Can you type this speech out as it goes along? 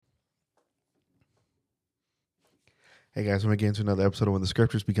Hey guys, when we get into another episode of When the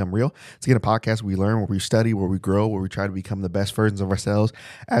Scriptures Become Real, it's again a podcast where we learn, where we study, where we grow, where we try to become the best versions of ourselves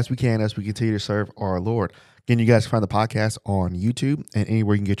as we can as we continue to serve our Lord. Again, you guys find the podcast on YouTube and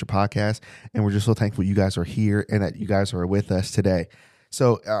anywhere you can get your podcast. And we're just so thankful you guys are here and that you guys are with us today.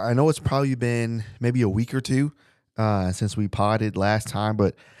 So I know it's probably been maybe a week or two since we podded last time,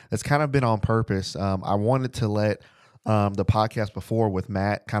 but it's kind of been on purpose. I wanted to let the podcast before with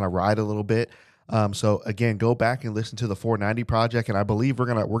Matt kind of ride a little bit. So again, go back and listen to the 490 project, and I believe we're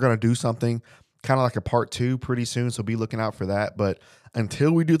gonna do something kind of like a part 2 pretty soon. So be looking out for that. But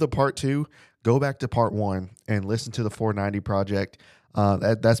until we do the part 2, go back to part 1 and listen to the 490 project.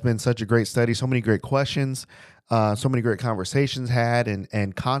 That's been such a great study, so many great questions, so many great conversations had,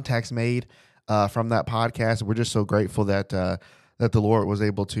 and contacts made from that podcast. We're just so grateful that the Lord was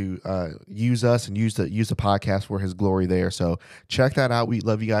able to use us and use the podcast for His glory there. So check that out. We'd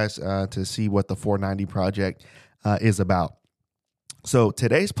love you guys to see what the 490 project is about. So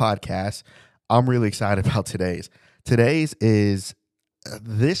today's podcast, I'm really excited about today's. Today's is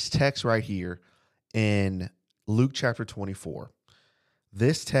this text right here in Luke chapter 24.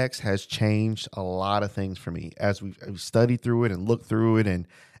 This text has changed a lot of things for me as we've studied through it and looked through it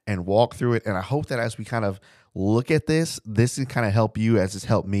and walked through it. And I hope that as we kind of look at this can kind of help you as it's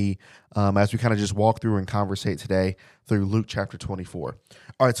helped me as we kind of just walk through and conversate today through Luke chapter 24.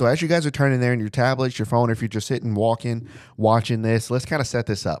 All right, so as you guys are turning there in your tablets, your phone, if you're just sitting, walking, watching this, let's kind of set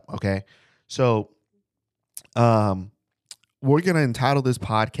this up, okay? So we're going to entitle this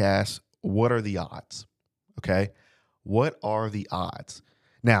podcast, What Are the Odds? Okay? What are the odds?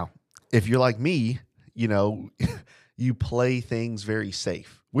 Now, if you're like me, you play things very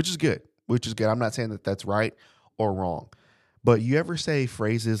safe, which is good. I'm not saying that that's right or wrong, but you ever say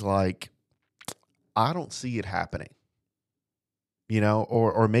phrases like, I don't see it happening,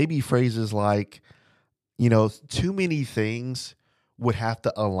 or maybe phrases like, too many things would have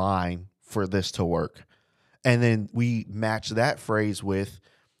to align for this to work. And then we match that phrase with,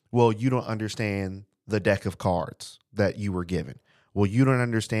 well, you don't understand the deck of cards that you were given. Well, you don't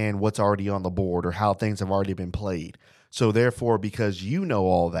understand what's already on the board or how things have already been played. So therefore, because you know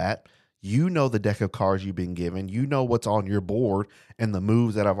all that, you know the deck of cards you've been given, you know what's on your board and the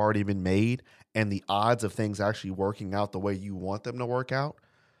moves that have already been made and the odds of things actually working out the way you want them to work out,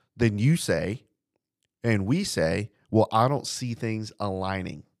 then you say, and we say, well, I don't see things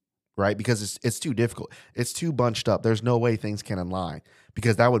aligning, right? Because it's too difficult. It's too bunched up. There's no way things can align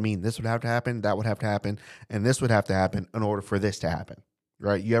because that would mean this would have to happen, that would have to happen, and this would have to happen in order for this to happen,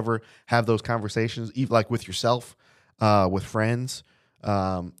 right? You ever have those conversations, even like with yourself, with friends?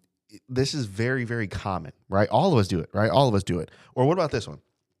 This is very, very common, right? All of us do it, right? All of us do it. Or what about this one?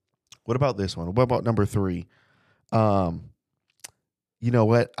 What about this one? What about number 3? You know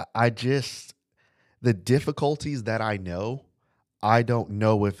what? The difficulties that I know, I don't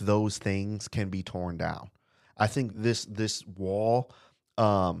know if those things can be torn down. I think this wall,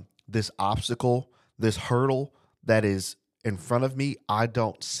 this obstacle, this hurdle that is in front of me, I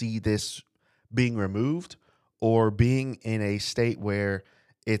don't see this being removed or being in a state where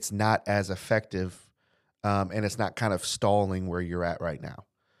it's not as effective and it's not kind of stalling where you're at right now.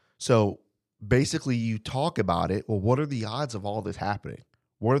 So basically you talk about it. Well, what are the odds of all this happening?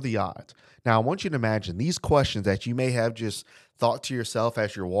 What are the odds? Now, I want you to imagine these questions that you may have just thought to yourself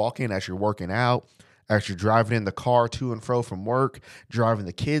as you're walking, as you're working out, as you're driving in the car to and fro from work, driving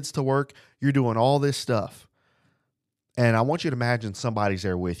the kids to work. You're doing all this stuff. And I want you to imagine somebody's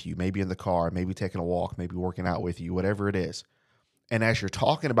there with you, maybe in the car, maybe taking a walk, maybe working out with you, whatever it is. And as you're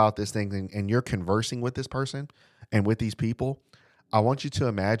talking about this thing and you're conversing with this person and with these people, I want you to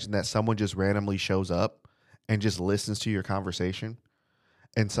imagine that someone just randomly shows up and just listens to your conversation.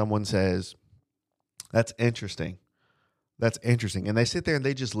 And someone says, that's interesting. That's interesting. And they sit there and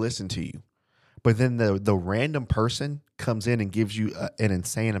they just listen to you. But then the random person comes in and gives you an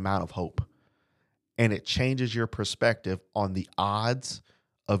insane amount of hope. And it changes your perspective on the odds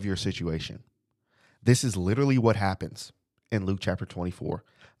of your situation. This is literally what happens in Luke chapter 24.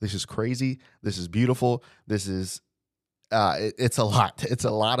 This is crazy. This is beautiful. This is, it's a lot. It's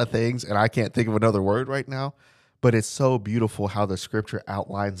a lot of things. And I can't think of another word right now. But it's so beautiful how the scripture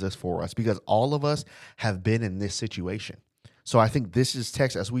outlines this for us because all of us have been in this situation. So I think this is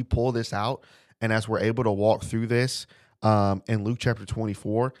text as we pull this out and as we're able to walk through this in Luke chapter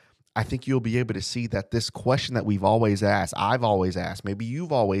 24, I think you'll be able to see that this question that we've always asked, I've always asked, maybe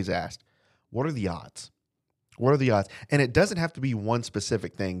you've always asked, what are the odds? What are the odds? And it doesn't have to be one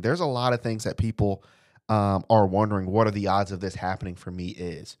specific thing. There's a lot of things that people are wondering what are the odds of this happening for me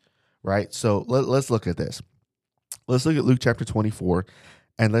is, right? So let's look at this. Let's look at Luke chapter 24,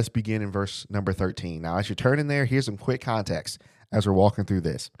 And let's begin in verse number 13. Now, as you turn in there, here's some quick context as we're walking through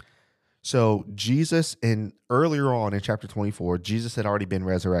this. So Jesus, earlier on in chapter 24, Jesus had already been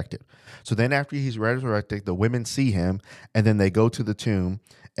resurrected. So then after he's resurrected, the women see him, and then they go to the tomb,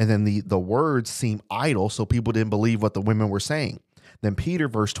 and then the words seem idle, so people didn't believe what the women were saying. Then Peter,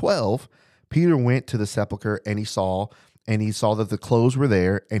 verse 12, Peter went to the sepulcher, and he saw that the clothes were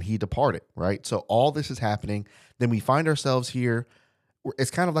there, and he departed, right? So all this is happening. Then we find ourselves here.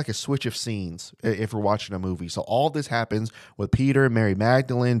 It's kind of like a switch of scenes if we're watching a movie. So all this happens with Peter, Mary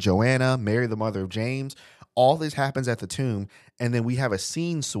Magdalene, Joanna, Mary, the mother of James. All this happens at the tomb. And then we have a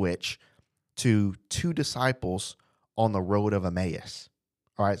scene switch to two disciples on the road of Emmaus.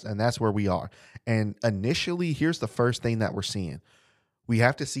 All right. And that's where we are. And initially, here's the first thing that we're seeing. We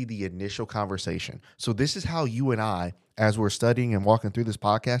have to see the initial conversation. So this is how you and I, as we're studying and walking through this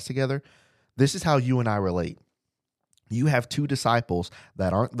podcast together, this is how you and I relate. You have two disciples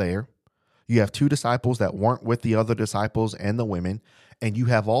that aren't there. You have two disciples that weren't with the other disciples and the women. And you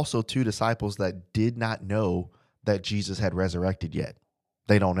have also two disciples that did not know that Jesus had resurrected yet.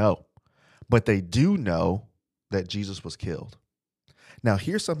 They don't know. But they do know that Jesus was killed. Now,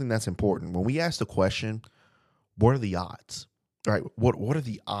 here's something that's important. When we ask the question, what are the odds? Right? What are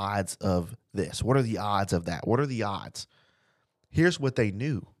the odds of this? What are the odds of that? What are the odds? Here's what they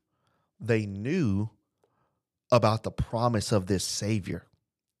knew. They knew about the promise of this Savior.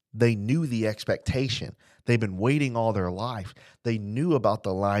 They knew the expectation. They've been waiting all their life. They knew about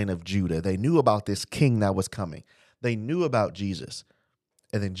the Lion of Judah. They knew about this king that was coming. They knew about Jesus.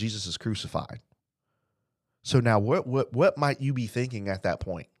 And then Jesus is crucified. So now what might you be thinking at that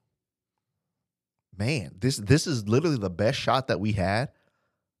point? Man, this is literally the best shot that we had,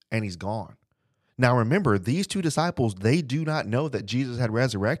 and he's gone. Now remember, these two disciples, they do not know that Jesus had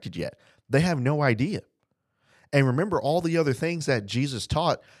resurrected yet. They have no idea. And remember, all the other things that Jesus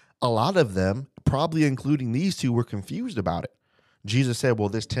taught, a lot of them, probably including these two, were confused about it. Jesus said, well,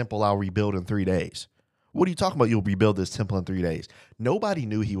 this temple I'll rebuild in 3 days. What are you talking about? You'll rebuild this temple in 3 days. Nobody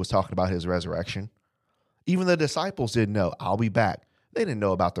knew he was talking about his resurrection. Even the disciples didn't know. I'll be back. They didn't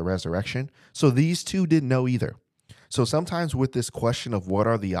know about the resurrection. So these two didn't know either. So sometimes with this question of what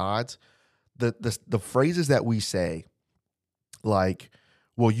are the odds, the phrases that we say, like,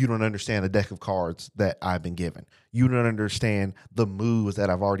 well, you don't understand the deck of cards that I've been given. You don't understand the moves that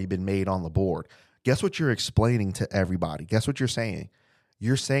have already been made on the board. Guess what you're explaining to everybody? Guess what you're saying?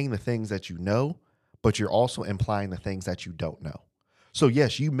 You're saying the things that you know, but you're also implying the things that you don't know. So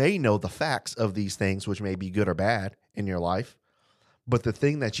yes, you may know the facts of these things, which may be good or bad in your life, but the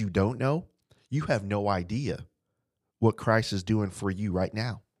thing that you don't know, you have no idea what Christ is doing for you right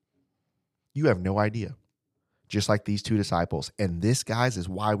now. You have no idea. Just like these two disciples. And this, guys, is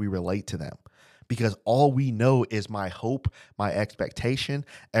why we relate to them. Because all we know is my hope, my expectation,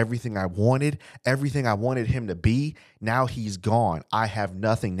 everything I wanted him to be. Now he's gone. I have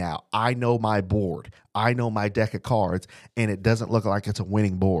nothing now. I know my board. I know my deck of cards, and it doesn't look like it's a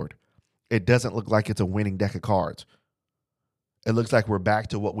winning board. It doesn't look like it's a winning deck of cards. It looks like we're back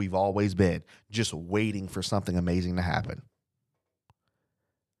to what we've always been, just waiting for something amazing to happen.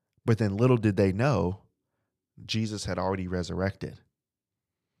 But then little did they know, Jesus had already resurrected.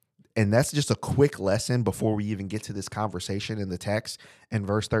 And that's just a quick lesson before we even get to this conversation in the text in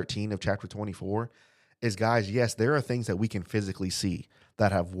verse 13 of chapter 24 is, guys, yes, there are things that we can physically see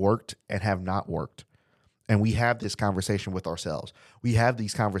that have worked and have not worked. And we have this conversation with ourselves. We have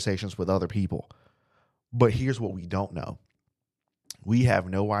these conversations with other people. But here's what we don't know. We have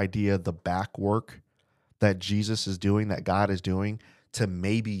no idea the back work that Jesus is doing, that God is doing to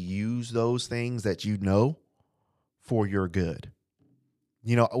maybe use those things that you know for your good.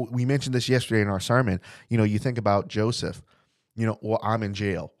 You know, we mentioned this yesterday in our sermon. You know, you think about Joseph. You know, well, I'm in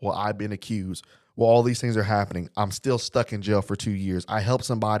jail. Well, I've been accused. Well, all these things are happening. I'm still stuck in jail for 2 years. I helped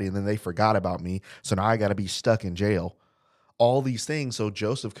somebody and then they forgot about me. So now I got to be stuck in jail. All these things. So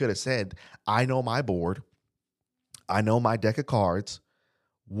Joseph could have said, I know my board. I know my deck of cards.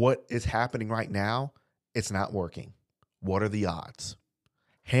 What is happening right now? It's not working. What are the odds?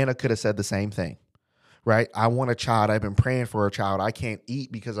 Hannah could have said the same thing. Right? I want a child. I've been praying for a child. I can't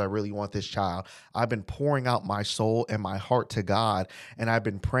eat because I really want this child. I've been pouring out my soul and my heart to God, and I've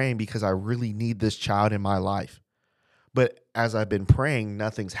been praying because I really need this child in my life. But as I've been praying,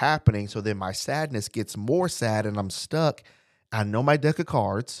 nothing's happening. So then my sadness gets more sad and I'm stuck. I know my deck of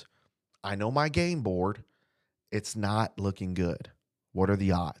cards. I know my game board. It's not looking good. What are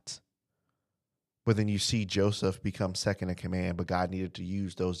the odds? But then you see Joseph become second in command, but God needed to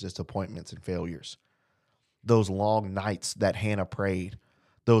use those disappointments and failures. Those long nights that Hannah prayed,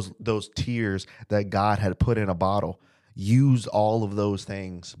 those tears that God had put in a bottle. used all of those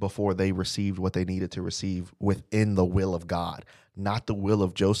things before they received what they needed to receive within the will of God, not the will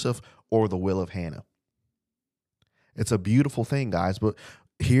of Joseph or the will of Hannah. It's a beautiful thing, guys, but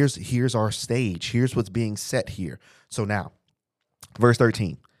here's our stage. Here's what's being set here. So now, verse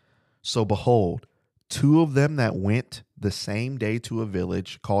 13. So behold, two of them that went the same day to a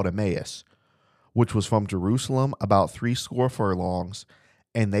village called Emmaus, which was from Jerusalem about 60 furlongs,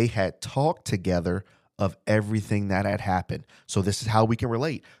 and they had talked together of everything that had happened. So this is how we can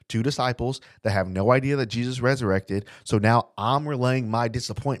relate. Two disciples that have no idea that Jesus resurrected. So now I'm relaying my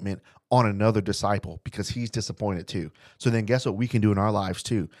disappointment on another disciple because he's disappointed too. So then guess what we can do in our lives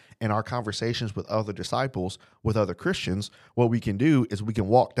too? In our conversations with other disciples, with other Christians, what we can do is we can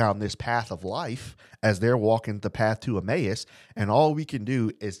walk down this path of life as they're walking the path to Emmaus. And all we can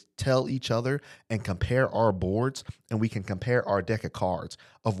do is tell each other and compare our boards, and we can compare our deck of cards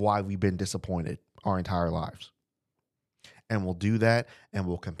of why we've been disappointed our entire lives. And we'll do that, and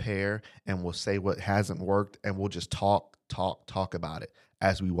we'll compare, and we'll say what hasn't worked, and we'll just talk about it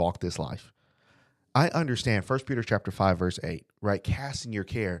as we walk this life. I understand 1 Peter chapter 5, verse 8, right? Casting your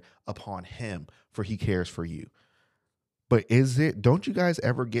care upon him, for he cares for you. But don't you guys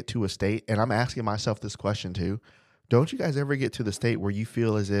ever get to a state, and I'm asking myself this question too, don't you guys ever get to the state where you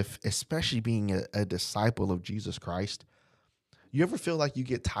feel as if, especially being a disciple of Jesus Christ, you ever feel like you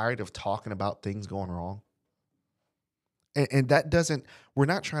get tired of talking about things going wrong? And that doesn't, we're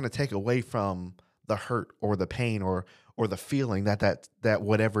not trying to take away from the hurt or the pain or the feeling that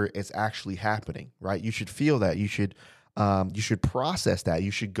whatever is actually happening, right? You should feel that. You should process that.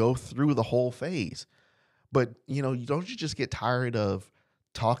 You should go through the whole phase. But, don't you just get tired of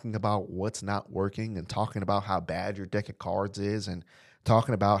talking about what's not working and talking about how bad your deck of cards is and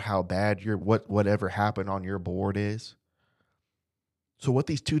talking about how bad whatever happened on your board is? So what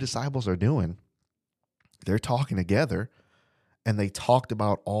these two disciples are doing, they're talking together, and they talked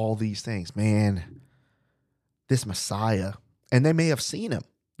about all these things. Man, this Messiah, and they may have seen him,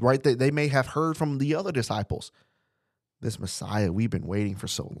 right? They may have heard from the other disciples. This Messiah, we've been waiting for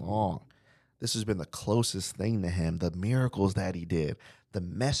so long. This has been the closest thing to him, the miracles that he did, the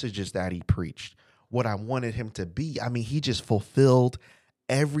messages that he preached, what I wanted him to be. I mean, he just fulfilled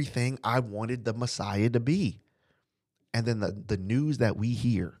everything I wanted the Messiah to be. And then the news that we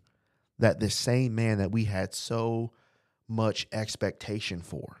hear, that this same man that we had so much expectation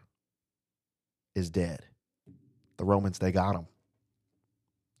for is dead. The Romans, they got him.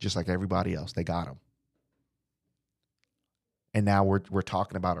 Just like everybody else, they got him. And now we're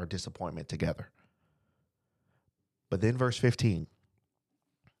talking about our disappointment together. But then verse 15,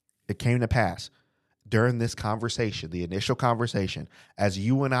 it came to pass during this conversation, the initial conversation, as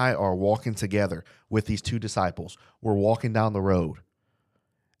you and I are walking together with these two disciples, we're walking down the road.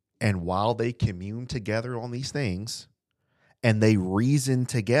 And while they commune together on these things, and they reason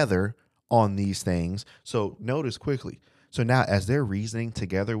together on these things. So notice quickly. So now as they're reasoning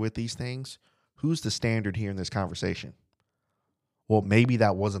together with these things, who's the standard here in this conversation? Well, maybe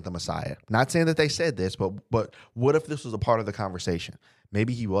that wasn't the Messiah. Not saying that they said this, but what if this was a part of the conversation?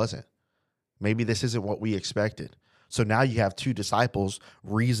 Maybe he wasn't. Maybe this isn't what we expected. So now you have two disciples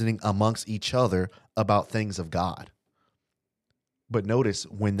reasoning amongst each other about things of God. But notice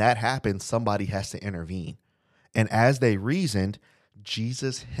when that happens, somebody has to intervene. And as they reasoned,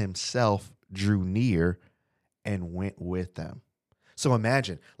 Jesus himself drew near and went with them. So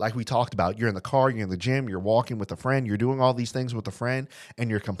imagine, like we talked about, you're in the car, you're in the gym, you're walking with a friend, you're doing all these things with a friend, and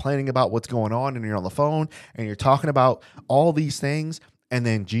you're complaining about what's going on, and you're on the phone, and you're talking about all these things, and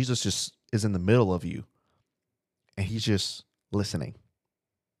then Jesus just is in the middle of you, and he's just listening.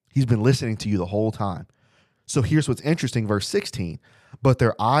 He's been listening to you the whole time. So here's what's interesting, verse 16, but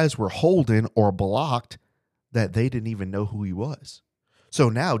their eyes were holden or blocked that they didn't even know who he was. So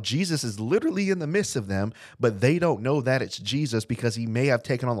now Jesus is literally in the midst of them, but they don't know that it's Jesus because he may have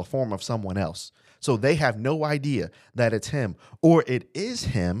taken on the form of someone else. So they have no idea that it's him, or it is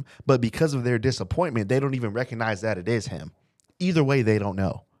him, but because of their disappointment, they don't even recognize that it is him. Either way, they don't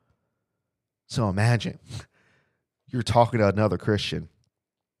know. So imagine you're talking to another Christian.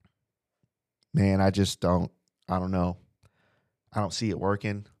 Man, I don't know. I don't see it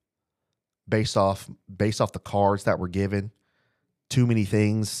working. Based off the cards that were given, too many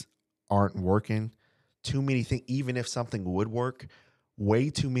things aren't working. Too many things, even if something would work, way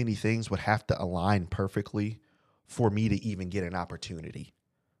too many things would have to align perfectly for me to even get an opportunity.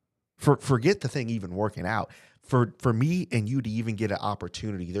 Forget the thing even working out. For me and you to even get an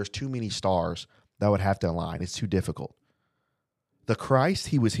opportunity, there's too many stars that would have to align. It's too difficult. The Christ,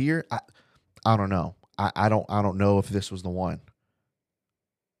 he was here. I don't know. I don't know if this was the one.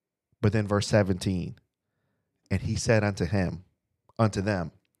 But then verse 17, And he said unto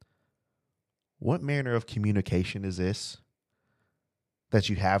them, what manner of communication is this that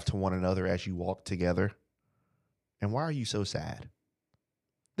you have to one another as you walk together? And why are you so sad?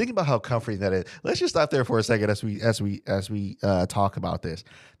 Think about how comforting that is. Let's just stop there for a second as we talk about this.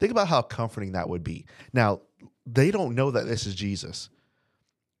 Think about how comforting that would be. Now, they don't know that this is Jesus,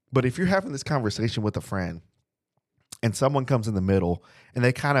 but if you're having this conversation with a friend and someone comes in the middle and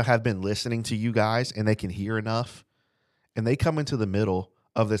they kind of have been listening to you guys and they can hear enough, and they come into the middle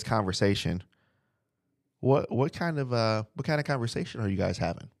of this conversation, what kind of conversation are you guys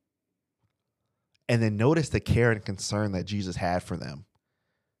having? And then notice the care and concern that Jesus had for them.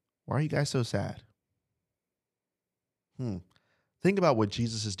 Why are you guys so sad? Think about what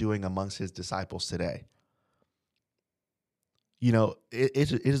Jesus is doing amongst his disciples today. You know, it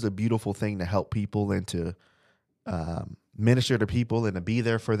is a beautiful thing to help people and to minister to people and to be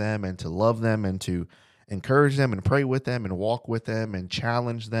there for them and to love them and to encourage them and pray with them and walk with them and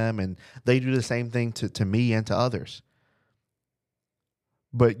challenge them. And they do the same thing to me and to others.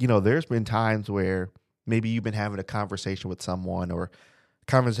 But, you know, there's been times where maybe you've been having a conversation with someone or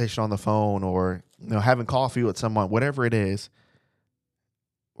conversation on the phone or, you know, having coffee with someone, whatever it is.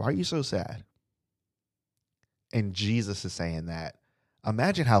 Why are you so sad? And Jesus is saying that.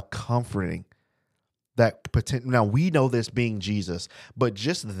 Imagine how comforting that potential. Now, we know this being Jesus, but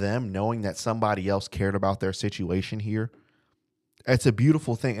just them knowing that somebody else cared about their situation here, it's a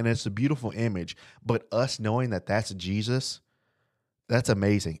beautiful thing and it's a beautiful image. But us knowing that that's Jesus, that's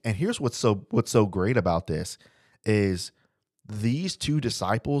amazing. And here's what's so great about this is these two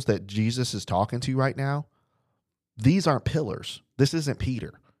disciples that Jesus is talking to right now, these aren't pillars. This isn't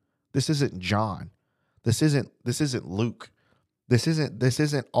Peter. This isn't John. This isn't Luke. This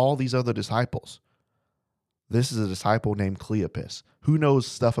isn't all these other disciples. This is a disciple named Cleopas. Who knows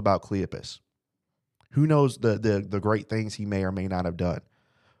stuff about Cleopas? Who knows the great things he may or may not have done?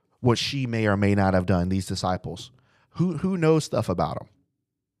 What she may or may not have done, these disciples. Who knows stuff about them?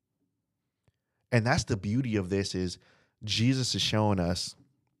 And that's the beauty of this is Jesus is showing us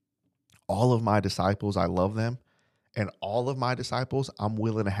all of my disciples, I love them. And all of my disciples, I'm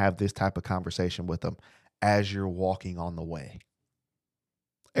willing to have this type of conversation with them as you're walking on the way.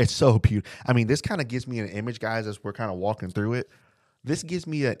 It's so beautiful. I mean, this kind of gives me an image, guys, as we're kind of walking through it. This gives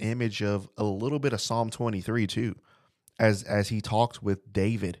me an image of a little bit of Psalm 23 too, as he talks with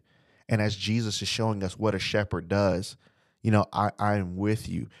David and as Jesus is showing us what a shepherd does. You know, I am with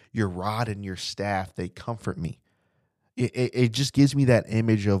you. Your rod and your staff, they comfort me. It just gives me that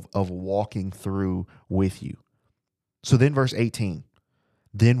image of walking through with you. So then verse 18,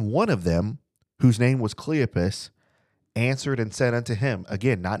 then one of them, whose name was Cleopas, answered and said unto him,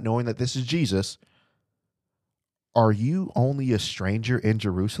 again, not knowing that this is Jesus, are you only a stranger in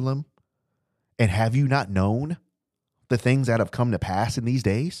Jerusalem? And have you not known the things that have come to pass in these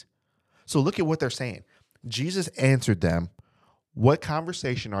days? So look at what they're saying. Jesus answered them, what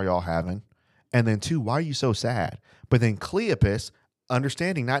conversation are y'all having? And then 2, why are you so sad? But then Cleopas,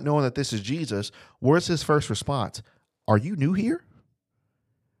 understanding, not knowing that this is Jesus, what's his first response? Are you new here?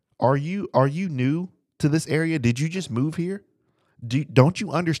 Are you new to this area? Did you just move here? Don't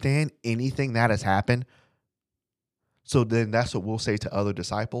you understand anything that has happened? So then that's what we'll say to other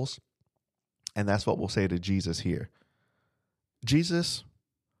disciples. And that's what we'll say to Jesus here. Jesus,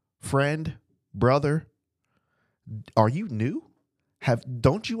 friend, brother, are you new?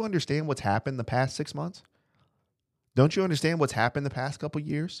 Don't you understand what's happened the past 6 months? Don't you understand what's happened the past couple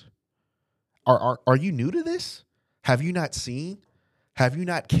years? Are you new to this? Have you not seen? Have you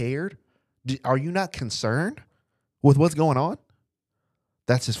not cared? Are you not concerned with what's going on?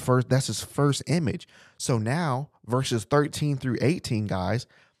 That's his first image. So now verses 13 through 18, guys,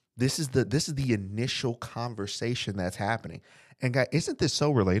 this is the initial conversation that's happening. And guys, isn't this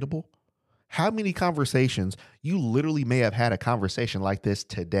so relatable? How many conversations you literally may have had a conversation like this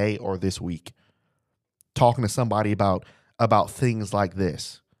today or this week, talking to somebody about things like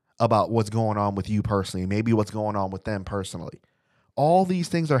this, about what's going on with you personally, maybe what's going on with them personally. All these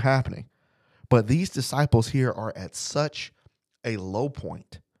things are happening. But these disciples here are at such a low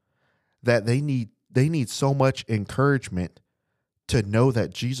point that they need so much encouragement to know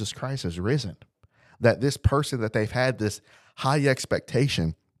that Jesus Christ has risen, that this person that they've had this high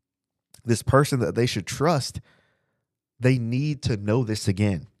expectation, this person that they should trust, they need to know this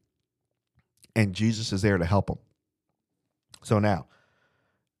again. And Jesus is there to help them. So now,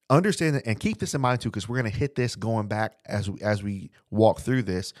 understand that and keep this in mind too, because we're going to hit this going back as we walk through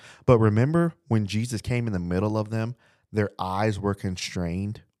this. But remember when Jesus came in the middle of them, their eyes were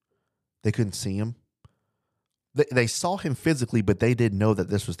constrained. They couldn't see him. They saw him physically, but they didn't know that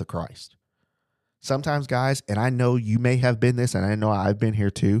this was the Christ. Sometimes, guys, and I know you may have been this, and I know I've been here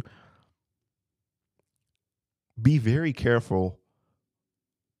too. Be very careful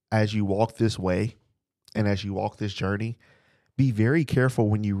as you walk this way and as you walk this journey. Be very careful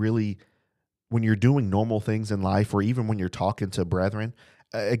when you're doing normal things in life, or even when you're talking to brethren.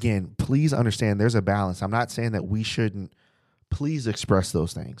 Again, please understand there's a balance. I'm not saying that we shouldn't. Please express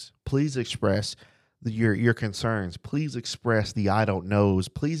those things. Please express your concerns. Please express the I don't knows.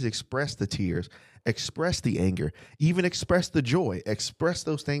 Please express the tears. Express the anger. Even express the joy. Express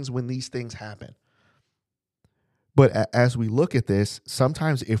those things when these things happen. But as we look at this,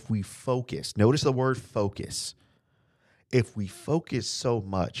 sometimes if we focus, notice the word focus. If we focus so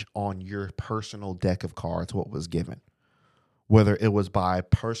much on your personal deck of cards, what was given, whether it was by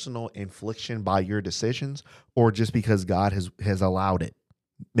personal infliction by your decisions, or just because God has allowed it,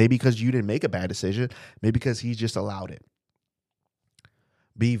 maybe because you didn't make a bad decision, maybe because he just allowed it.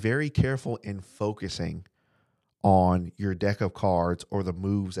 Be very careful in focusing on your deck of cards or the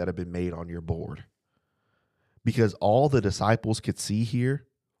moves that have been made on your board. Because all the disciples could see here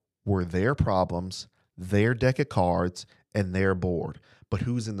were their problems, their deck of cards, and their board. But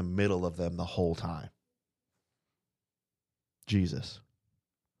who's in the middle of them the whole time? Jesus.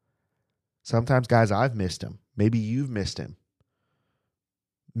 Sometimes, guys, I've missed him. Maybe you've missed him.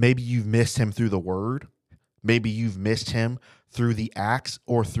 Maybe you've missed him through the word. Maybe you've missed him through the acts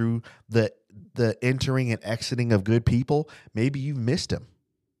or through the entering and exiting of good people. Maybe you've missed him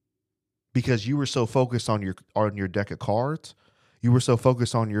because you were so focused on your deck of cards. You were so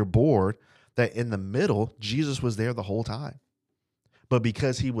focused on your board that in the middle, Jesus was there the whole time. But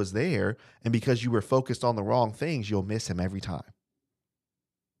because he was there and because you were focused on the wrong things, you'll miss him every time.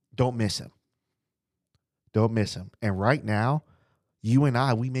 Don't miss him. Don't miss him. And right now, you and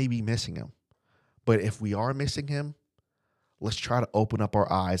I, we may be missing him. But if we are missing him, let's try to open up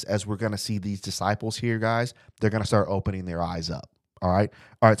our eyes, as we're going to see these disciples here, guys. They're going to start opening their eyes up. All right.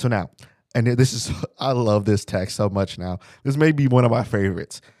 All right. So now, and this is, I love this text so much now. This may be one of my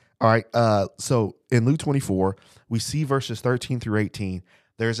favorites. All right. So in Luke 24, we see verses 13 through 18.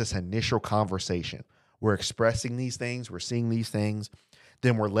 There's this initial conversation. We're expressing these things. We're seeing these things.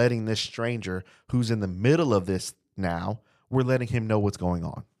 Then we're letting this stranger who's in the middle of this now, we're letting him know what's going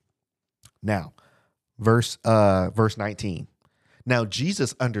on. Now, verse 19. Now,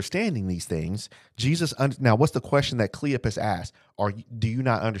 Jesus understanding these things, now what's the question that Cleopas asked? Do you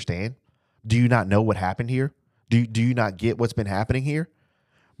not understand? Do you not know what happened here? Do you not get what's been happening here?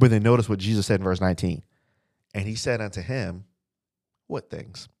 But then notice what Jesus said in verse 19. And he said unto him, what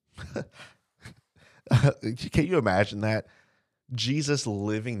things? Can you imagine that? Jesus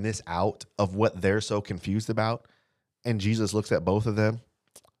living this out of what they're so confused about. And Jesus looks at both of them.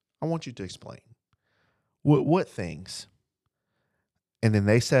 I want you to explain. What things? And then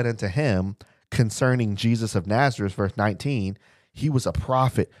they said unto him concerning Jesus of Nazareth, verse 19, he was a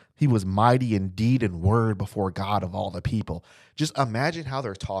prophet. He was mighty in deed and word before God of all the people. Just imagine how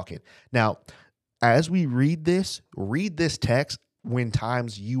they're talking. Now, as we read this text when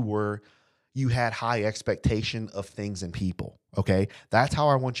times you had high expectation of things and people. Okay. That's how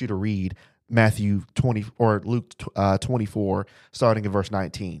I want you to read Matthew 20 or Luke 24, starting in verse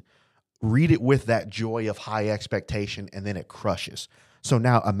 19. Read it with that joy of high expectation, and then it crushes. So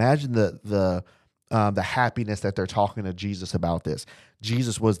now imagine the happiness that they're talking to Jesus about this.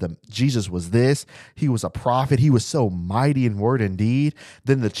 Jesus was this. He was a prophet. He was so mighty in word and deed.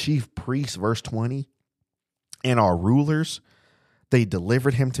 Then the chief priests, verse 20, and our rulers, they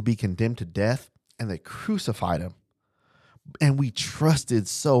delivered him to be condemned to death, and they crucified him. And we trusted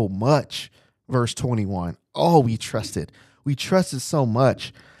so much, verse 21. Oh, we trusted. We trusted so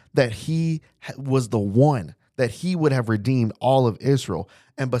much that he was the one, that he would have redeemed all of Israel.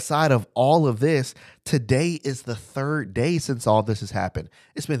 And beside of all of this, today is the third day since all this has happened.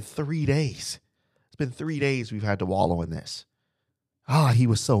 It's been 3 days. It's been 3 days we've had to wallow in this. He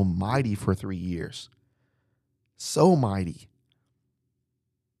was so mighty for 3 years. So mighty.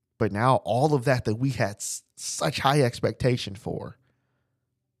 But now all of that we had such high expectation for,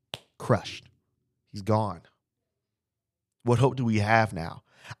 crushed. He's gone. What hope do we have now?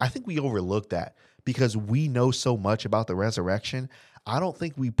 I think we overlook that because we know so much about the resurrection. I don't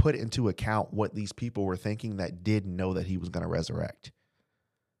think we put into account what these people were thinking that didn't know that he was going to resurrect.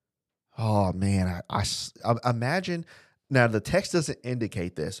 Oh, man. I imagine. Now, the text doesn't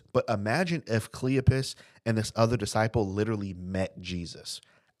indicate this, but imagine if Cleopas and this other disciple literally met Jesus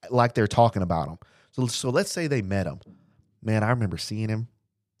like they're talking about him. So let's say they met him. Man, I remember seeing him.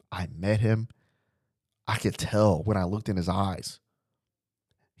 I met him. I could tell when I looked in his eyes.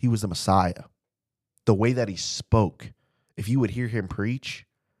 He was the Messiah. The way that he spoke, if you would hear him preach,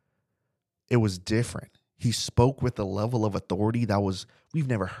 It was different. He spoke with a level of authority we've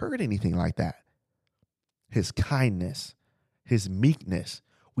never heard anything like that. His kindness, his meekness.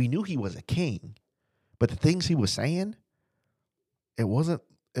 We knew he was a king, but the things he was saying, it wasn't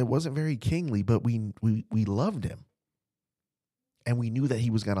very kingly, but we loved him. And we knew that he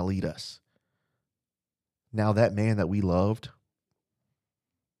was going to lead us. Now that man that we loved,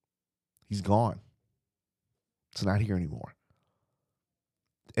 he's gone. It's not here anymore.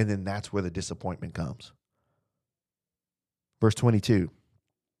 And then that's where the disappointment comes. Verse 22.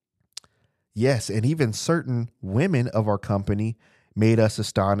 Yes, and even certain women of our company made us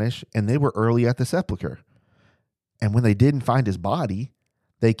astonished, and they were early at the sepulchre. And when they didn't find his body,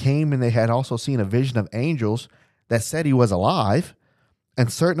 they came and they had also seen a vision of angels that said he was alive.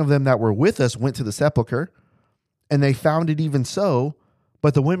 And certain of them that were with us went to the sepulchre, and they found it even so,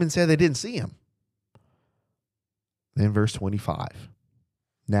 but the women said they didn't see him. Then verse 25.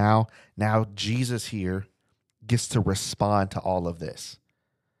 Now Jesus here gets to respond to all of this.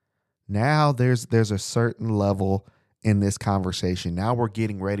 Now there's a certain level in this conversation. Now we're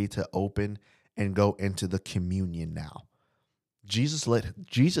getting ready to open and go into the communion now. Jesus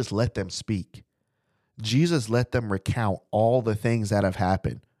let them speak. Jesus let them recount all the things that have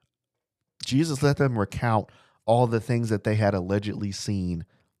happened. Jesus let them recount all the things that they had allegedly seen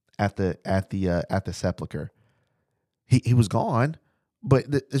at the sepulcher. He was gone, but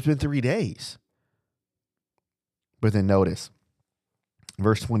it's been 3 days. But then notice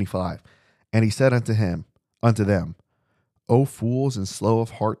verse 25. And he said unto them, O fools and slow of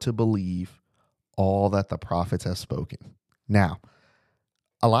heart to believe all that the prophets have spoken. Now,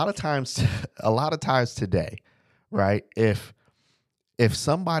 a lot of times today, right? If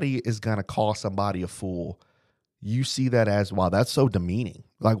somebody is going to call somebody a fool, you see that as, wow, that's so demeaning.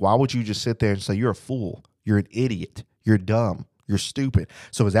 Like, why would you just sit there and say, you're a fool, you're an idiot, you're dumb, you're stupid?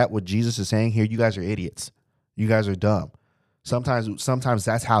 So is that what Jesus is saying here? You guys are idiots. You guys are dumb. Sometimes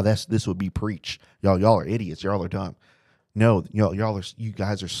that's how this would be preached. Y'all are idiots. Y'all are dumb. No, you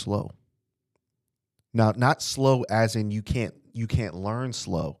guys are slow. Now, not slow as in you can't learn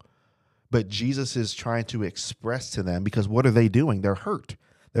slow, but Jesus is trying to express to them, because what are they doing? They're hurt.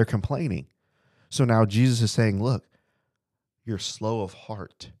 They're complaining. So now Jesus is saying, look, you're slow of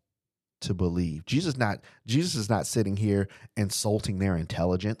heart to believe. Jesus is not sitting here insulting their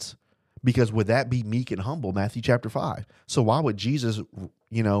intelligence, because would that be meek and humble, Matthew chapter 5? So why would Jesus,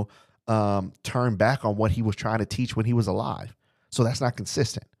 turn back on what he was trying to teach when he was alive? So that's not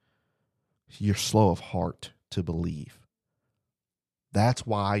consistent. You're slow of heart to believe. That's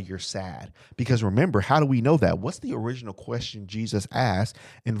why you're sad. Because remember, how do we know that? What's the original question Jesus asked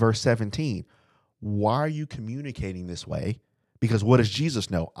in verse 17? Why are you communicating this way? Because what does Jesus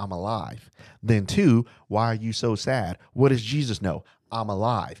know? I'm alive. Then 2, why are you so sad? What does Jesus know? I'm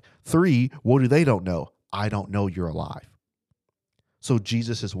alive. 3, what do they don't know? I don't know you're alive. So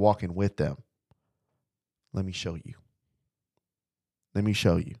Jesus is walking with them. Let me show you.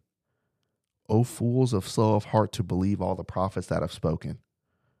 O fools of slow of heart to believe all the prophets that have spoken.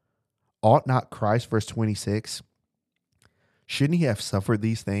 Ought not Christ, verse 26, shouldn't he have suffered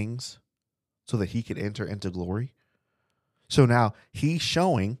these things so that he could enter into glory? So now he's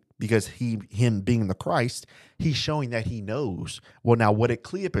showing, because him being the Christ, he's showing that he knows. Well, now what did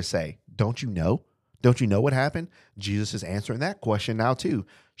Cleopas say? Don't you know? Don't you know what happened? Jesus is answering that question now too.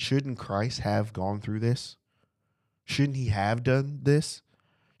 Shouldn't Christ have gone through this? Shouldn't he have done this?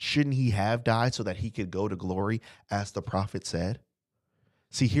 Shouldn't he have died so that he could go to glory, as the prophet said?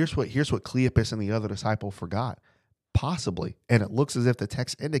 See, here's what Cleopas and the other disciple forgot, possibly, and it looks as if the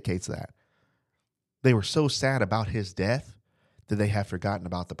text indicates that. They were so sad about his death that they have forgotten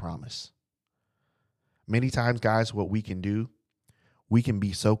about the promise. Many times, guys, what we can do, we can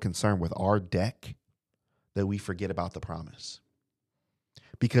be so concerned with our deck that we forget about the promise.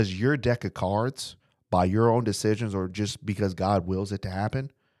 Because your deck of cards, by your own decisions or just because God wills it to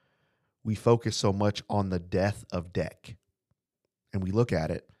happen, we focus so much on the death of deck. And we look at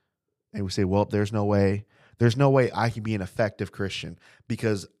it and we say, well, there's no way I can be an effective Christian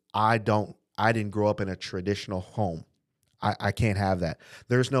because I didn't grow up in a traditional home. I can't have that.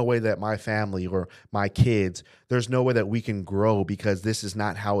 There's no way that my family or my kids, there's no way that we can grow because this is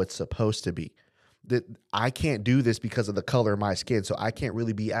not how it's supposed to be. That I can't do this because of the color of my skin, so I can't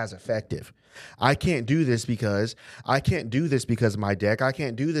really be as effective. I can't do this because of my deck. I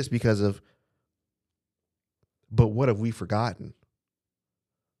can't do this because of. But what have we forgotten?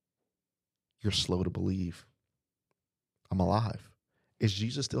 You're slow to believe. I'm alive. Is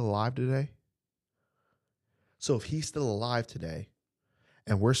Jesus still alive today? So if he's still alive today,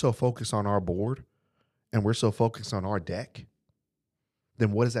 and we're so focused on our board, and we're so focused on our deck,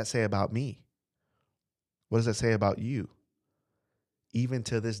 then what does that say about me? What does that say about you? Even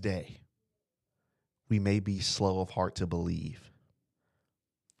to this day, we may be slow of heart to believe.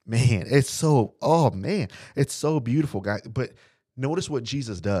 Man, it's so beautiful, guys. But notice what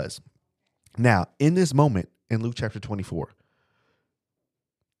Jesus does. Now, in this moment in Luke chapter 24,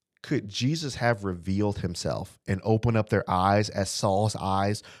 could Jesus have revealed himself and opened up their eyes as Saul's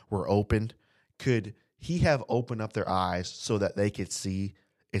eyes were opened? Could he have opened up their eyes so that they could see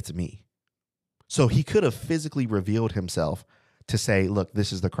it's me? So he could have physically revealed himself to say, look,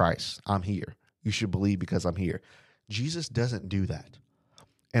 this is the Christ. I'm here. You should believe because I'm here. Jesus doesn't do that.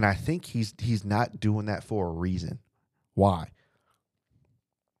 And I think he's not doing that for a reason. Why?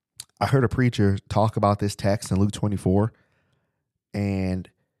 I heard a preacher talk about this text in Luke 24, and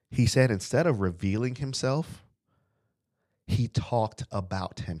he said instead of revealing himself, he talked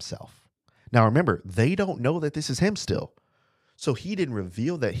about himself. Now remember, they don't know that this is him still. So he didn't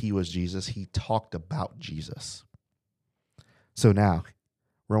reveal that he was Jesus. He talked about Jesus. So now,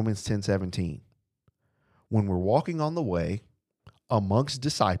 Romans 10:17. When we're walking on the way amongst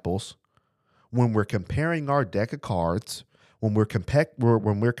disciples, when we're comparing our deck of cards, when we're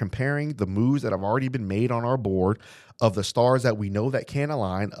comparing the moves that have already been made on our board of the stars that we know that can't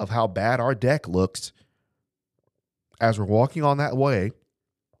align, of how bad our deck looks, as we're walking on that way,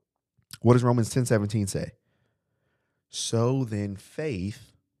 what does Romans 10:17 say? So then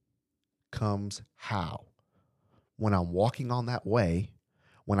faith comes how? When I'm walking on that way,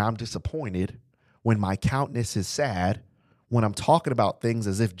 when I'm disappointed, when my countenance is sad, when I'm talking about things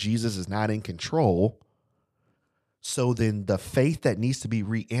as if Jesus is not in control. So then the faith that needs to be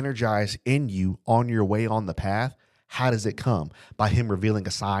re-energized in you on your way on the path, how does it come? By him revealing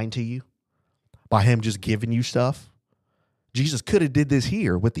a sign to you? By him just giving you stuff? Jesus could have did this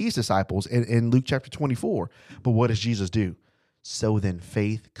here with these disciples in Luke chapter 24. But what does Jesus do? So then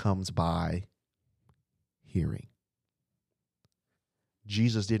faith comes by hearing.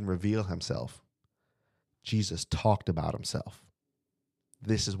 Jesus didn't reveal himself. Jesus talked about himself.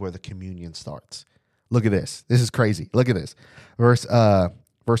 This is where the communion starts. Look at this. This is crazy. Look at this. Verse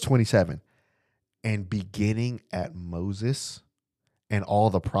 27. And beginning at Moses and all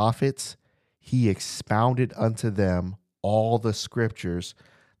the prophets, he expounded unto them all the scriptures,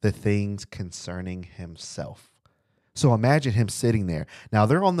 the things concerning himself. So imagine him sitting there. Now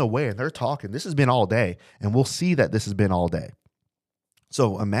they're on the way and they're talking. This has been all day, and we'll see that this has been all day.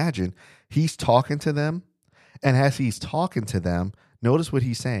 So imagine he's talking to them, and as he's talking to them, notice what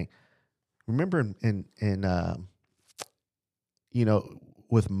he's saying. Remember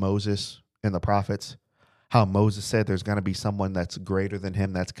with Moses and the prophets, how Moses said there's going to be someone that's greater than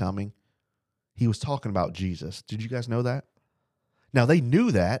him that's coming? He was talking about Jesus. Did you guys know that? Now, they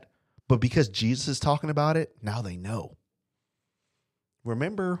knew that, but because Jesus is talking about it, now they know.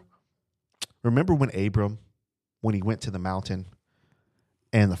 Remember when Abram, when he went to the mountain,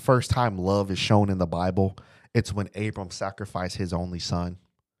 and the first time love is shown in the Bible, it's when Abram sacrificed his only son.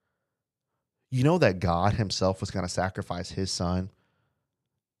 You know that God himself was going to sacrifice his son,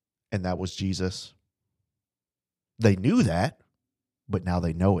 and that was Jesus. They knew that, but now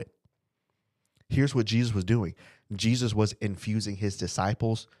they know it. Here's what Jesus was doing. Jesus was infusing his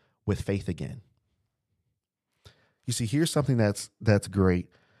disciples with faith again. You see, here's something that's great.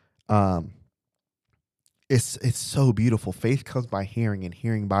 It's so beautiful. Faith comes by hearing, and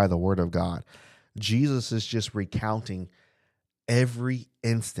hearing by the word of God. Jesus is just recounting every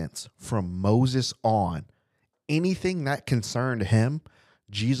instance from Moses on. Anything that concerned him,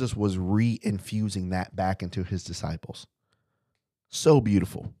 Jesus was re-infusing that back into his disciples. So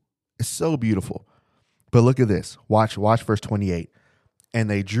beautiful. It's so beautiful. But look at this. Watch verse 28. And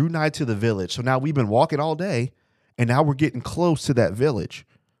they drew nigh to the village. So now we've been walking all day, and now we're getting close to that village.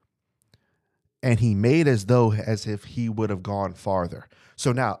 And he made as if he would have gone farther.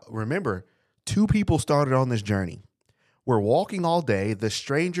 So now, remember, two people started on this journey. We're walking all day. The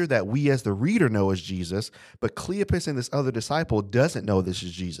stranger that we as the reader know is Jesus, but Cleopas and this other disciple doesn't know this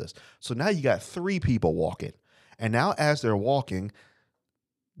is Jesus. So now you got three people walking. And now as they're walking,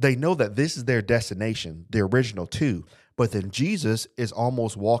 they know that this is their destination, the original two. But then Jesus is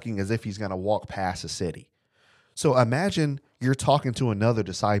almost walking as if he's going to walk past a city. So imagine you're talking to another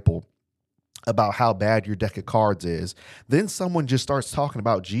disciple about how bad your deck of cards is. Then someone just starts talking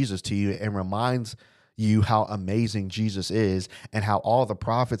about Jesus to you and reminds you how amazing Jesus is and how all the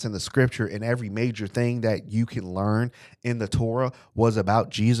prophets in the scripture and every major thing that you can learn in the Torah was about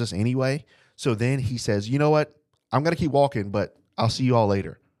Jesus anyway. So then he says, you know what? I'm going to keep walking, but I'll see you all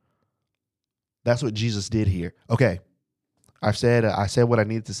later. That's what Jesus did here. Okay. I said what I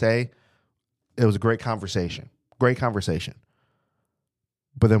needed to say. It was a great conversation. Great conversation.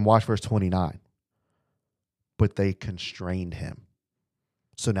 But then watch verse 29. But they constrained him.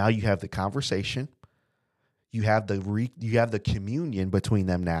 So now you have the conversation. You have the communion between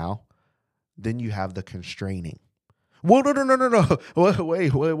them now. Then you have the constraining. Whoa, no.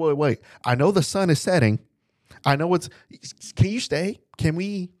 Wait. I know the sun is setting. I know can you stay? Can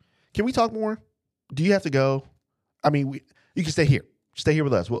we talk more? Do you have to go? I mean, you can stay here. Stay here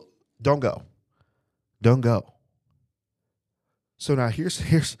with us. Well, don't go. So now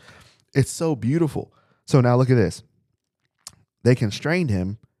here's it's so beautiful. So now look at this. They constrained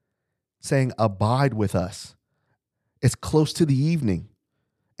him, saying, abide with us. It's close to the evening,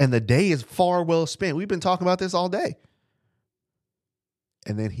 and the day is far well spent. We've been talking about this all day.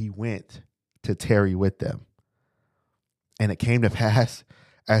 And then he went to tarry with them. And it came to pass,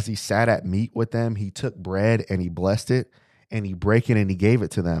 as he sat at meat with them, he took bread and he blessed it, and he brake it and he gave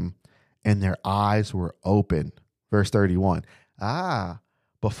it to them, and their eyes were open. Verse 31.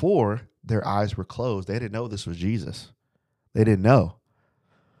 Before their eyes were closed, they didn't know this was Jesus. They didn't know.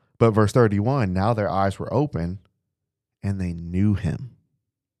 But verse 31, now their eyes were open and they knew him.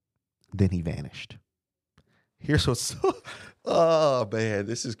 Then he vanished. Here's what's so, oh man,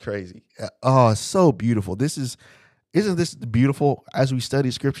 this is crazy. Oh, it's so beautiful. Isn't this beautiful as we study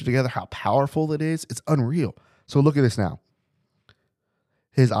scripture together, how powerful it is? It's unreal. So look at this now.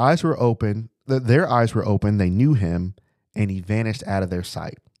 His eyes were open. Their eyes were open. They knew him, and he vanished out of their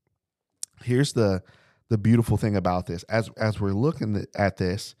sight. Here's the beautiful thing about this. As we're looking at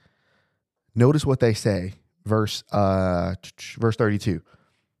this, notice what they say. Verse 32.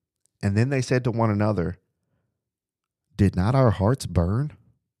 And then they said to one another, did not our hearts burn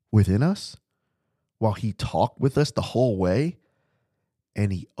within us while he talked with us the whole way,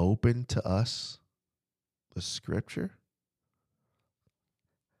 and he opened to us the scripture?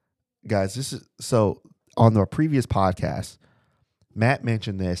 Guys, this is so on the previous podcast, Matt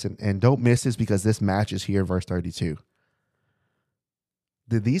mentioned this, and don't miss this because this matches here in verse 32.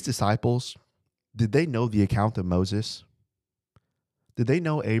 Did these disciples, did they know the account of Moses? Did they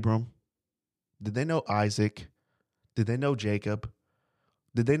know Abram? Did they know Isaac? Did they know Jacob?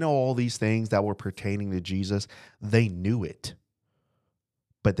 Did they know all these things that were pertaining to Jesus? They knew it,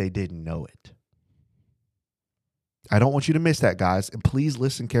 but they didn't know it. I don't want you to miss that, guys. And please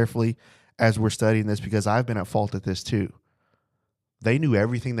listen carefully as we're studying this, because I've been at fault at this too. They knew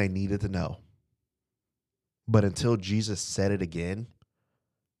everything they needed to know. But until Jesus said it again,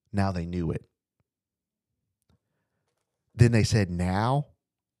 now they knew it. Then they said, now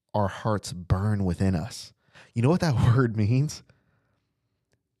our hearts burn within us. You know what that word means?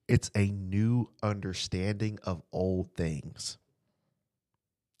 It's a new understanding of old things.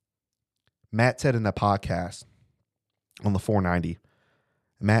 Matt said in the podcast on the 490,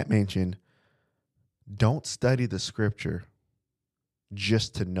 Matt mentioned, don't study the scripture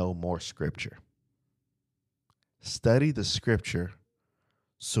just to know more scripture. Study the scripture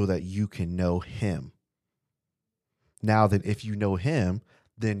so that you can know him. Now that if you know him,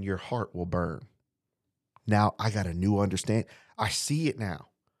 then your heart will burn. Now I got a new understanding. I see it now.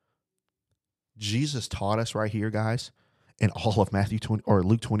 Jesus taught us right here, guys, in all of Matthew 20 or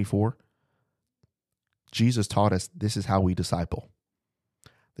Luke 24. Jesus taught us this is how we disciple.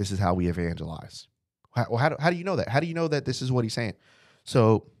 This is how we evangelize. How do you know that? How do you know that this is what he's saying?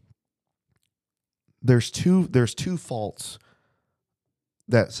 So there's two faults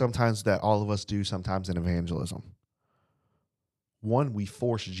that all of us do sometimes in evangelism. One, we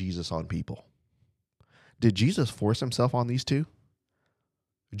force Jesus on people. Did Jesus force himself on these two?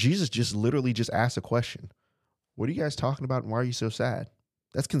 Jesus just literally just asked a question. What are you guys talking about, and why are you so sad?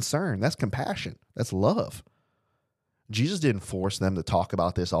 That's concern. That's compassion. That's love. Jesus didn't force them to talk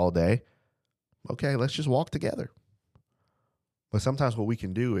about this all day. Okay, let's just walk together. But sometimes what we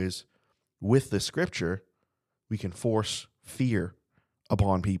can do is, with the scripture, we can force fear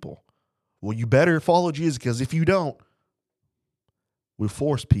upon people. Well, you better follow Jesus, because if you don't, we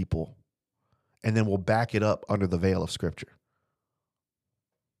force people, and then we'll back it up under the veil of scripture.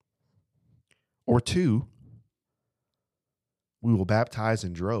 Or two, we will baptize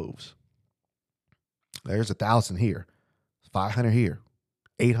in droves. There's 1,000 here, 500 here,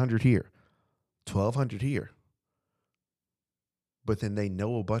 800 here, 1,200 here. But then they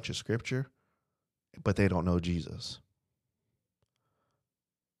know a bunch of scripture, but they don't know Jesus.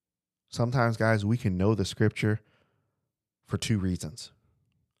 Sometimes, guys, we can know the scripture for two reasons.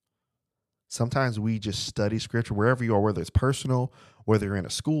 Sometimes we just study scripture wherever you are, whether it's personal, whether you're in a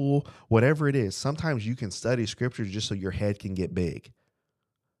school, whatever it is. Sometimes you can study scripture just so your head can get big.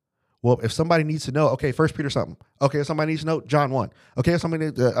 Well, if somebody needs to know, okay, 1 Peter something. Okay, if somebody needs to know, John 1. Okay, if somebody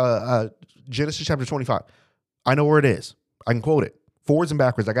needs Genesis chapter 25. I know where it is. I can quote it. Forwards and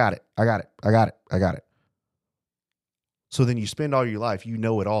backwards. I got it. I got it. I got it. I got it. So then you spend all your life, you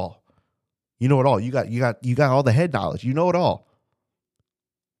know it all. You know it all. You got all the head knowledge. You know it all.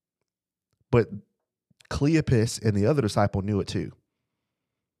 But Cleopas and the other disciple knew it too.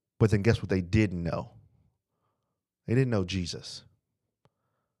 But then guess what they didn't know? They didn't know Jesus.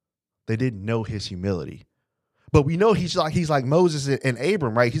 They didn't know his humility. But we know he's like Moses and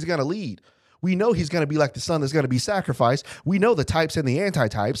Abram, right? He's going to lead. We know he's going to be like the son that's going to be sacrificed. We know the types and the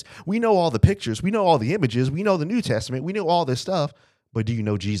antitypes. We know all the pictures. We know all the images. We know the New Testament. We know all this stuff. But do you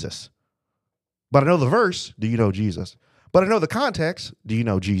know Jesus? But I know the verse. Do you know Jesus? But I know the context. Do you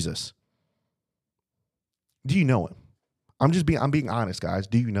know Jesus? Do you know him? I'm being honest, guys.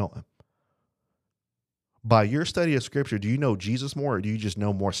 Do you know him? By your study of scripture, do you know Jesus more, or do you just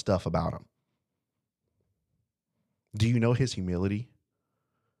know more stuff about him? Do you know his humility?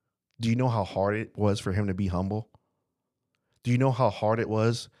 Do you know how hard it was for him to be humble? Do you know how hard it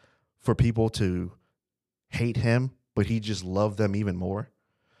was for people to hate him, but he just loved them even more?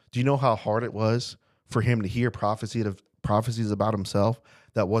 Do you know how hard it was for him to hear prophecies about himself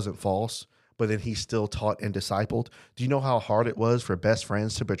that wasn't false, but then he still taught and discipled? Do you know how hard it was for best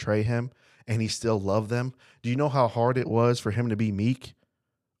friends to betray him and he still loved them? Do you know how hard it was for him to be meek?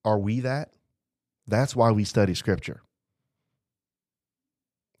 Are we that? That's why we study scripture.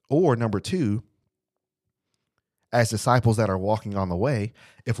 Or number two, as disciples that are walking on the way,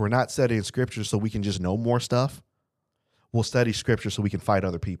 if we're not studying scripture so we can just know more stuff, we'll study scripture so we can fight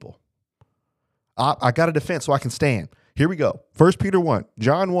other people. I got a defense so I can stand. Here we go. 1 Peter 1,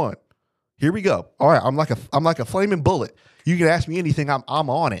 John 1. Here we go. All right, I'm like a flaming bullet. You can ask me anything, I'm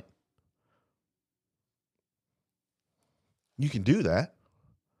on it. You can do that.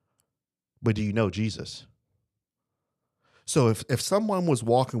 But do you know Jesus? So if someone was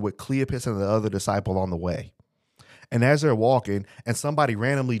walking with Cleopas and the other disciple on the way, and as they're walking and somebody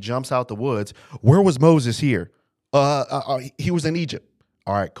randomly jumps out the woods, where was Moses here? He was in Egypt.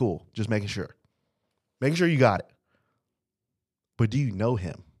 All right, cool. Just making sure. Making sure you got it. But do you know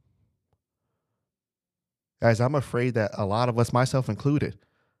him? Guys, I'm afraid that a lot of us, myself included,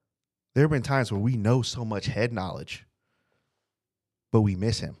 there have been times where we know so much head knowledge, but we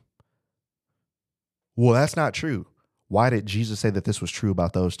miss him. Well, that's not true. Why did Jesus say that this was true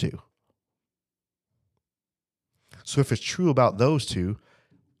about those two? So if it's true about those two,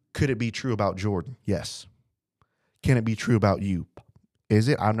 could it be true about Jordan? Yes. Can it be true about you? Is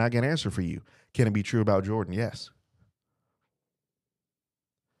it? I'm not going to answer for you. Can it be true about Jordan? Yes.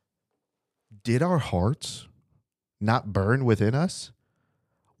 Did our hearts not burn within us?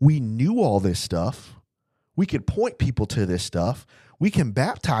 We knew all this stuff. We could point people to this stuff. We can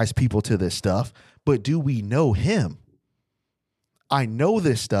baptize people to this stuff, but do we know him? I know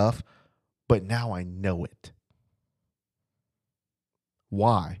this stuff, but now I know it.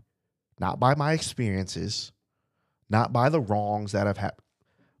 Why? Not by my experiences, not by the wrongs that have happened,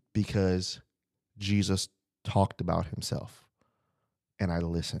 because Jesus talked about himself, and I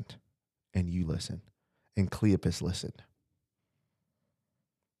listened, and you listened, and Cleopas listened.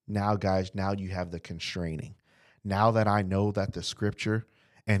 Now, guys, now you have the constraining. Now that I know that the scripture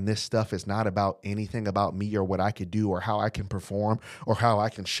and this stuff is not about anything about me or what I could do or how I can perform or how I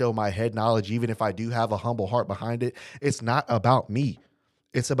can show my head knowledge, even if I do have a humble heart behind it. It's not about me.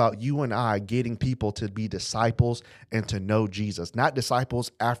 It's about you and I getting people to be disciples and to know Jesus. Not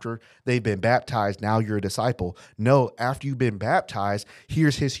disciples after they've been baptized, now you're a disciple. No, after you've been baptized,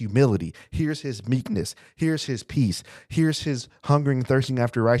 here's his humility. Here's his meekness. Here's his peace. Here's his hungering and thirsting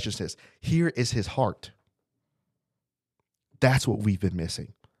after righteousness. Here is his heart. That's what we've been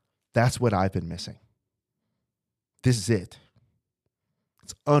missing. That's what I've been missing. This is it.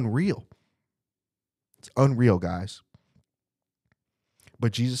 It's unreal. It's unreal, guys.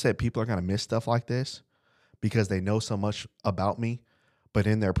 But Jesus said people are going to miss stuff like this because they know so much about me, but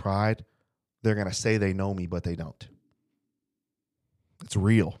in their pride, they're going to say they know me, but they don't. It's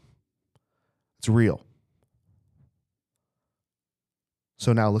real. It's real.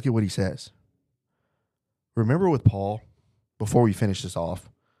 So now look at what he says. Remember with Paul, before we finish this off,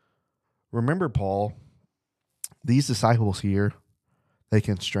 remember Paul, these disciples here, they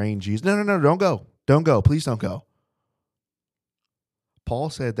constrain Jesus. No, don't go. Don't go. Please don't go.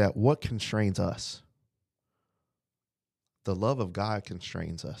 Paul said that what constrains us? The love of God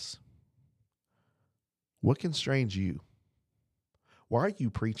constrains us. What constrains you? Why are you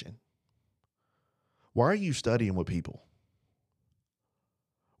preaching? Why are you studying with people?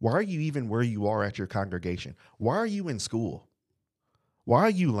 Why are you even where you are at your congregation? Why are you in school? Why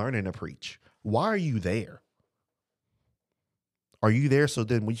are you learning to preach? Why are you there? Are you there so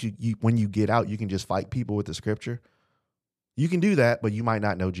then when you get out, you can just fight people with the scripture? You can do that, but you might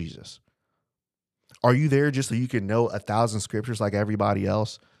not know Jesus. Are you there just so you can know 1,000 scriptures like everybody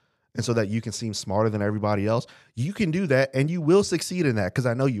else and so that you can seem smarter than everybody else? You can do that and you will succeed in that because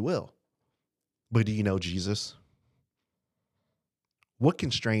I know you will. But do you know Jesus? What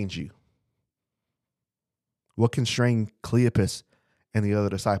constrains you? What constrained Cleopas and the other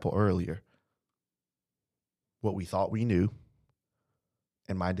disciple earlier? What we thought we knew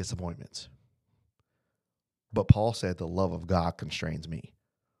and my disappointments. But Paul said the love of God constrains me.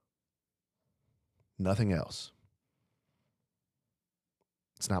 Nothing else.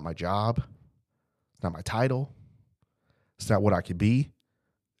 It's not my job. It's not my title. It's not what I could be.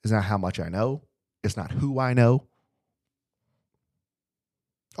 It's not how much I know. It's not who I know.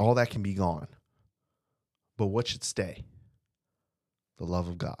 All that can be gone. But what should stay? The love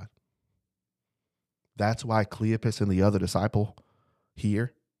of God. That's why Cleopas and the other disciple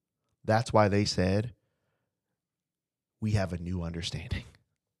here, that's why they said, we have a new understanding.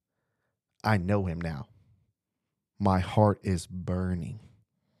 I know him now. My heart is burning.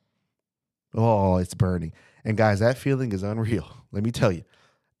 Oh, it's burning. And guys, that feeling is unreal. Let me tell you.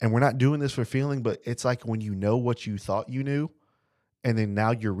 And we're not doing this for feeling, but it's like when you know what you thought you knew, and then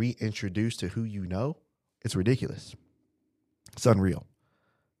now you're reintroduced to who you know. It's ridiculous. It's unreal.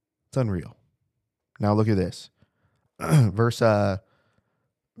 It's unreal. Now look at this. Verse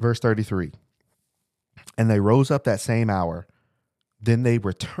 33. And they rose up that same hour. Then they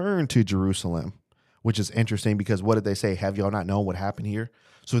returned to Jerusalem, which is interesting because what did they say? Have y'all not known what happened here?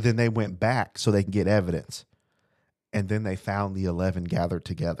 So then they went back so they can get evidence. And then they found the 11 gathered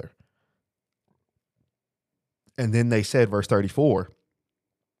together. And then they said, verse 34,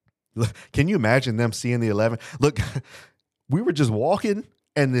 can you imagine them seeing the 11? Look, we were just walking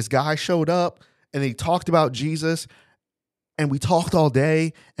and this guy showed up and he talked about Jesus and we talked all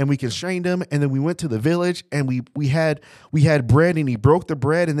day and we constrained him. And then we went to the village and we had bread and he broke the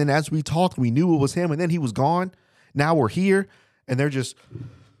bread. And then as we talked, we knew it was him and then he was gone. Now we're here and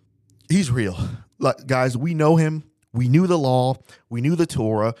he's real. Like, guys, we know him. We knew the law. We knew the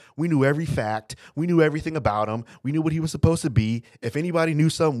Torah. We knew every fact. We knew everything about him. We knew what he was supposed to be. If anybody knew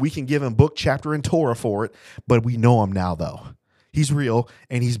something, we can give him book, chapter, and Torah for it. But we know him now, though. He's real,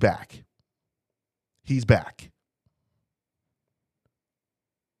 and he's back. He's back.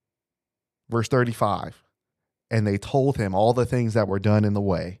 Verse 35. And they told him all the things that were done in the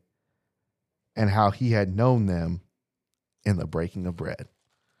way and how he had known them in the breaking of bread.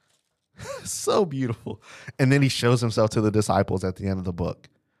 So beautiful. And then he shows himself to the disciples at the end of the book.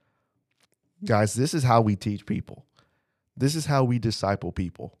 Guys, this is how we teach people. This is how we disciple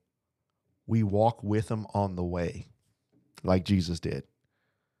people. We walk with them on the way, like Jesus did.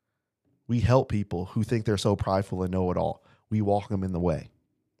 We help people who think they're so prideful and know it all. We walk them in the way.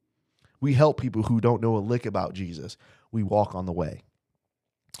 We help people who don't know a lick about Jesus. We walk on the way.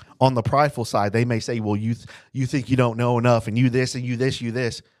 On the prideful side, they may say, well, you think you don't know enough and you this and you this, you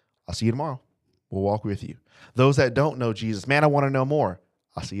this. I'll see you tomorrow. We'll walk with you. Those that don't know Jesus, man, I want to know more.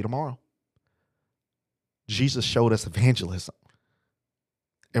 I'll see you tomorrow. Jesus showed us evangelism.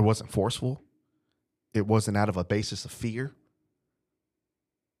 It wasn't forceful. It wasn't out of a basis of fear.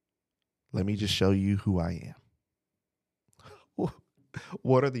 Let me just show you who I am.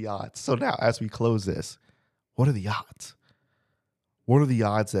 What are the odds? So now as we close this, what are the odds? What are the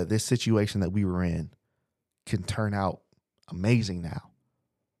odds that this situation that we were in can turn out amazing now?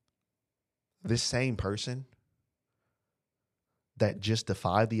 This same person that just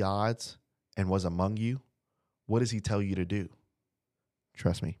defied the odds and was among you, what does he tell you to do?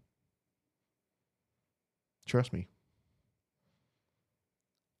 Trust me. Trust me.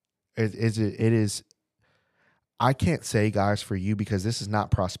 It is, I can't say, guys, for you, because this is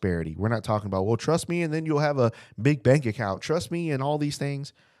not prosperity. We're not talking about, well, trust me, and then you'll have a big bank account. Trust me, and all these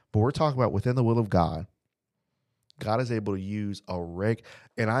things. But we're talking about within the will of God. God is able to use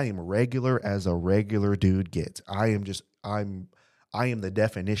and I am regular as a regular dude gets. I am the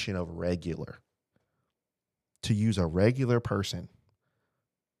definition of regular. To use a regular person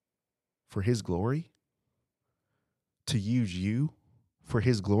for his glory, to use you for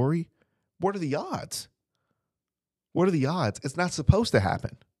his glory, what are the odds? What are the odds? It's not supposed to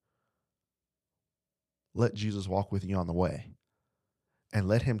happen. Let Jesus walk with you on the way and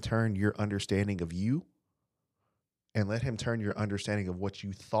let him turn your understanding of you and let him turn your understanding of what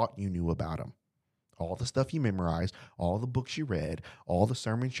you thought you knew about him. All the stuff you memorized, all the books you read, all the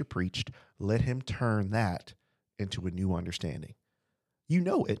sermons you preached, let him turn that into a new understanding. You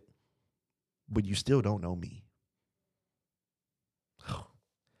know it, but you still don't know me.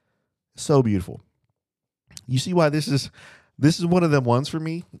 So beautiful. You see why this is one of them ones for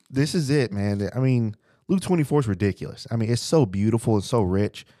me? This is it, man. I mean, Luke 24 is ridiculous. I mean, it's so beautiful and so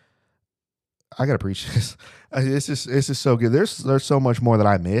rich. I gotta preach this. It's just so good. There's so much more that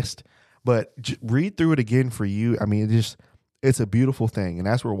I missed, but read through it again for you. I mean, it's a beautiful thing. And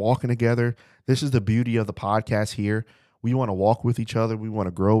as we're walking together, this is the beauty of the podcast here. We want to walk with each other. We want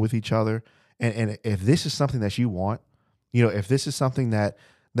to grow with each other. And if this is something that you want, if this is something that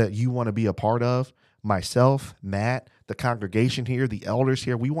you want to be a part of, myself, Matt, the congregation here, the elders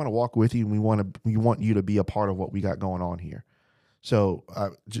here, we want to walk with you, and we want you to be a part of what we got going on here. So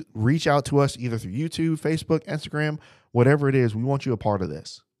reach out to us either through YouTube, Facebook, Instagram, whatever it is. We want you a part of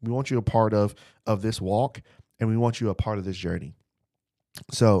this. We want you a part of this walk, and we want you a part of this journey.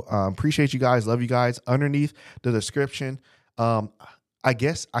 So appreciate you guys. Love you guys. Underneath the description, I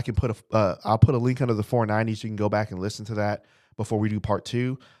guess I can I'll put a link under the 490 so you can go back and listen to that before we do part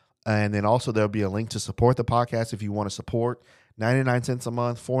 2. And then also there'll be a link to support the podcast if you want to support. 99 cents a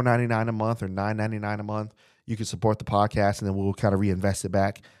month, $4.99 a month, or $9.99 a month. You can support the podcast, and then we'll kind of reinvest it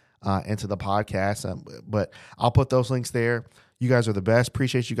back into the podcast. But I'll put those links there. You guys are the best.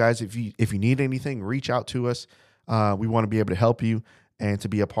 Appreciate you guys. If you need anything, reach out to us. We want to be able to help you and to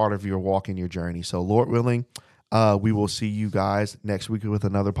be a part of your walk in your journey. So Lord willing, we will see you guys next week with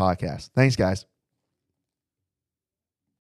another podcast. Thanks, guys.